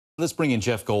Let's bring in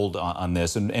Jeff Gold on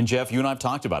this. And Jeff, you and I have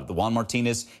talked about it. The Juan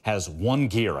Martinez has one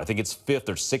gear. I think it's fifth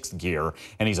or sixth gear,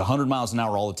 and he's 100 miles an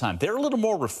hour all the time. They're a little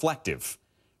more reflective,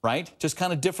 right? Just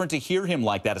kind of different to hear him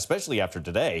like that, especially after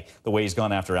today, the way he's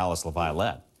gone after Alice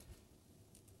LaViolette.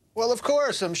 Well, of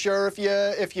course, I'm sure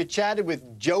if you chatted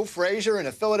with Joe Frazier in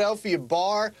a Philadelphia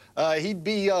bar, he'd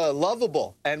be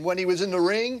lovable. And when he was in the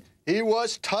ring, he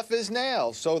was tough as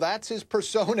nails. So that's his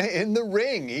persona in the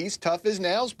ring. He's tough as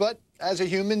nails, but as a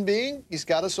human being, he's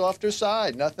got a softer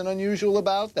side. Nothing unusual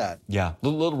about that. Yeah, a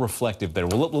little reflective there.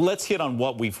 Well, let's hit on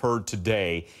what we've heard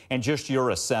today and just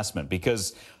your assessment,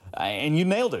 because and you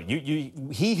nailed it.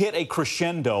 He hit a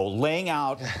crescendo laying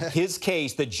out his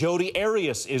case that Jodi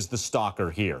Arias is the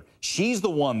stalker here. She's the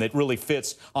one that really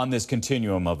fits on this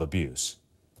continuum of abuse.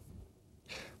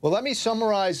 Well, let me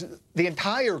summarize the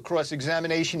entire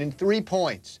cross-examination in 3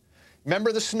 points.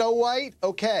 Remember the Snow White?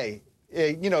 Okay.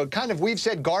 You know, kind of we've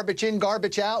said garbage in,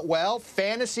 garbage out. Well,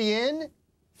 fantasy in,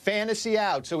 fantasy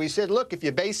out. So he said, look, if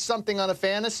you base something on a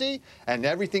fantasy and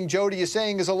everything Jodi is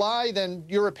saying is a lie, then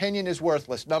your opinion is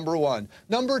worthless, number one.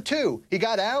 Number two, he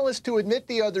got Alice to admit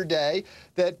the other day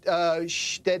that,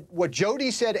 that what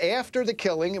Jodi said after the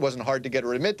killing, it wasn't hard to get her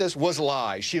to admit this, was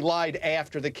lies. She lied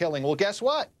after the killing. Well, guess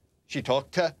what? She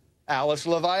talked to Alice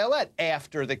LaViolette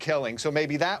after the killing. So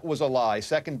maybe that was a lie.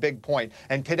 Second big point.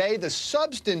 And today, the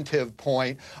substantive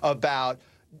point about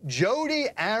Jodi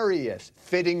Arias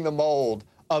fitting the mold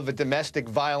of a domestic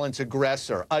violence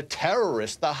aggressor, a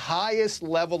terrorist, the highest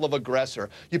level of aggressor.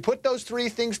 You put those 3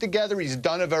 things together, he's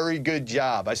done a very good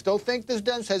job. I still think this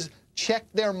defense has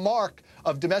checked their mark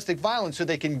of domestic violence so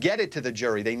they can get it to the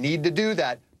jury. They need to do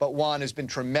that. But Juan has been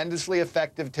tremendously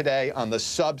effective today on the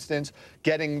substance,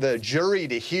 getting the jury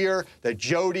to hear that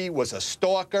Jodi was a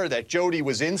stalker, that Jodi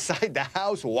was inside the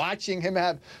house watching him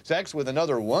have sex with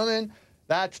another woman.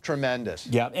 That's tremendous.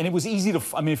 Yeah, and it was easy to,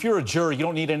 I mean, if you're a jury, you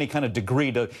don't need any kind of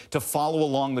degree to follow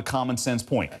along the common sense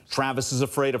point. Travis is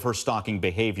afraid of her stalking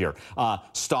behavior.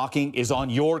 Stalking is on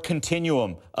your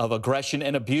continuum of aggression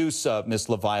and abuse, Miss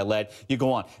LaViolette. You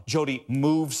go on. Jodi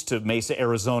moves to Mesa,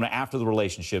 Arizona after the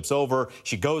relationship's over.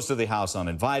 She goes to the house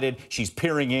uninvited. She's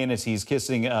peering in as he's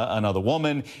kissing another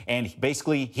woman. And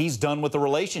basically, he's done with the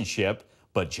relationship,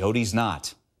 but Jodi's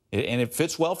not. And it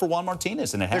fits well for Juan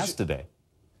Martinez, and it has today.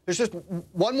 There's just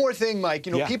one more thing, Mike.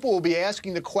 You know, people will be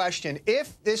asking the question,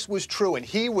 if this was true and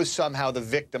he was somehow the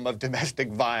victim of domestic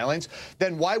violence,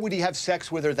 then why would he have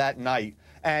sex with her that night?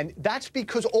 And that's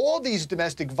because all these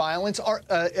domestic violence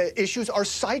issues are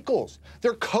cycles.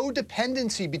 They're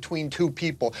codependency between 2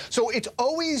 people. So it's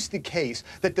always the case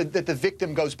that the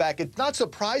victim goes back. It's not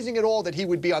surprising at all that he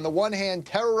would be, on the one hand,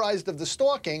 terrorized of the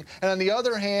stalking, and on the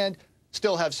other hand,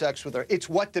 still have sex with her. It's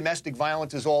what domestic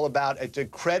violence is all about. It's a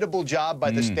credible job by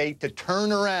the state to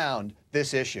turn around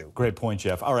this issue. Great point,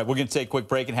 Jeff. All right, we're going to take a quick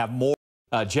break and have more.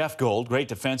 Jeff Gold, great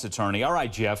defense attorney. All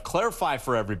right, Jeff, clarify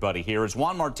for everybody here. It's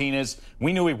Juan Martinez.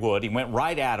 We knew he would. He went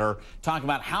right at her, talking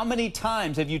about how many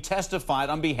times have you testified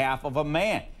on behalf of a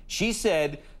man? She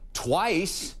said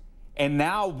twice. And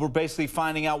now we're basically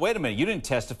finding out, wait a minute, you didn't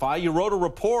testify. You wrote a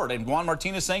report. And Juan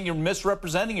Martinez saying you're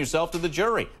misrepresenting yourself to the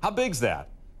jury. How big's that?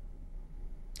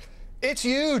 It's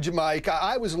huge, Mike.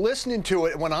 I was listening to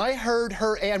it when I heard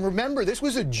her, and remember, this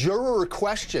was a juror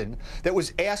question that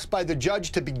was asked by the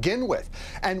judge to begin with.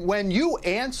 And when you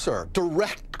answer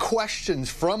direct questions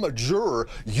from a juror,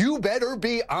 you better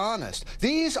be honest.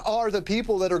 These are the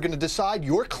people that are going to decide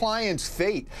your client's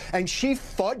fate. And she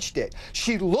fudged it.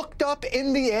 She looked up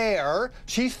in the air,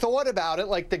 she thought about it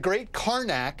like the great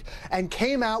Karnak, and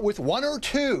came out with 1 or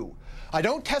 2. I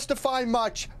don't testify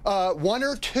much, 1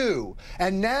 or 2.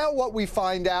 And now what we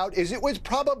find out is it was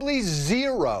probably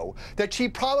 0, that she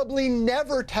probably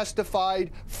never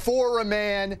testified for a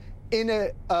man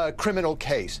in a criminal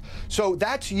case. So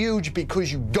that's huge, because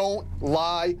you don't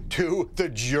lie to the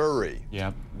jury.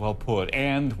 Yeah, well put.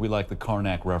 And we like the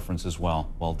Karnak reference as well.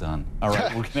 Well done. All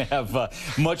right, we're going to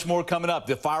have much more coming up.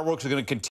 The fireworks are going to continue.